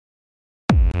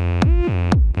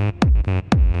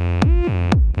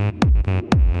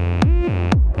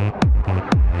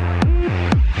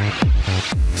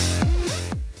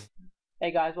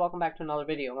guys, welcome back to another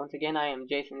video. Once again, I am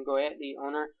Jason Goyette, the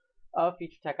owner of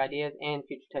Future Tech Ideas and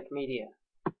Future Tech Media.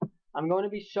 I'm going to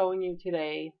be showing you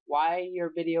today why your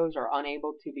videos are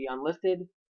unable to be unlisted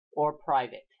or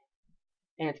private.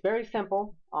 And it's very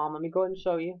simple. Let me go ahead and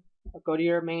show you. Go to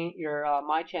your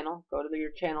my channel. Go to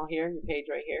your channel here, your page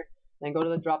right here. Then go to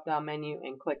the drop down menu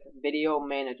and click Video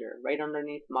Manager right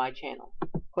underneath my channel.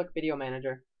 Click Video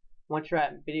Manager. Once you're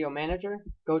at Video Manager,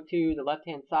 go to the left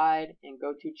hand side and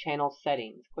go to Channel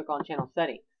Settings. Click on Channel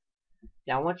Settings.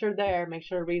 Now once you're there, make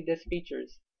sure to read this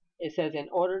features. It says in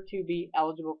order to be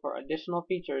eligible for additional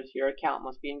features, your account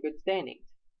must be in good standings.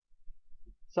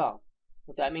 So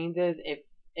what that means is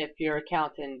if your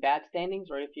account's in bad standings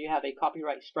or if you have a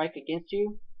copyright strike against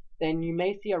you, then you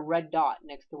may see a red dot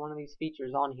next to one of these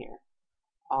features on here.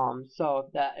 So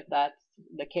if that's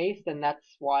the case, then that's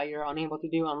why you're unable to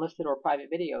do unlisted or private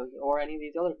videos or any of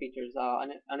these other features,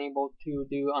 unable to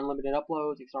do unlimited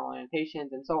uploads, external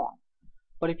annotations, and so on.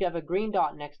 But if you have a green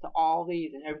dot next to all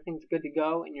these and everything's good to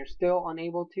go and you're still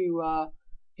unable to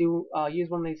use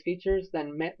one of these features,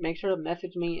 then make sure to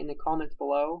message me in the comments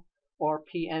below or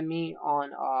PM me on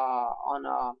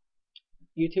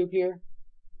YouTube here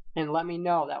and let me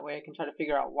know. That way I can try to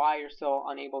figure out why you're still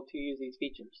unable to use these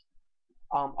features.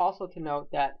 Also to note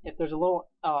that if there's a little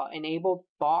enabled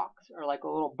box or like a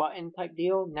little button type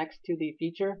deal next to the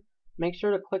feature, make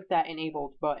sure to click that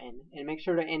enabled button and make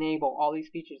sure to enable all these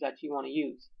features that you want to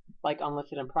use, like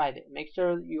unlisted and private. Make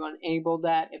sure you enable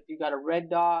that. If you got a red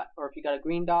dot or if you got a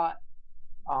green dot,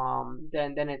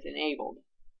 then it's enabled.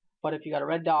 But if you got a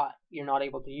red dot, you're not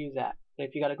able to use that. But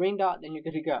if you got a green dot, then you're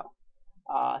good to go.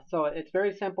 So it's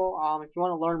very simple. If you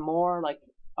want to learn more like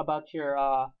about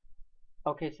your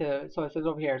okay, so it says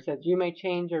over here, it says you may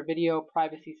change your video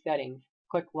privacy settings.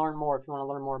 Click learn more if you want to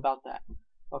learn more about that.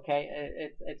 Okay,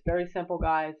 it's very simple,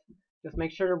 guys. Just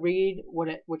make sure to read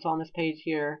what's on this page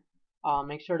here.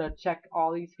 Make sure to check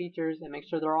all these features and make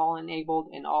sure they're all enabled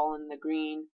and all in the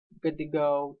green, good to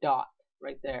go dot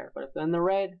right there. But if they're in the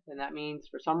red, then that means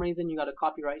for some reason you got a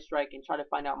copyright strike, and try to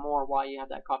find out more why you have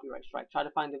that copyright strike. Try to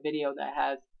find the video that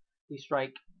has the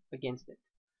strike against it.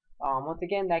 Once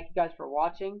again, thank you guys for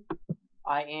watching.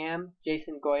 I am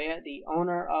Jason Goyette, the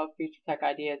owner of Future Tech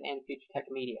Ideas and Future Tech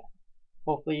Media.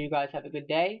 Hopefully you guys have a good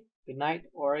day, good night,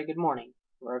 or a good morning,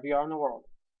 wherever you are in the world.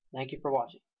 Thank you for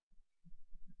watching.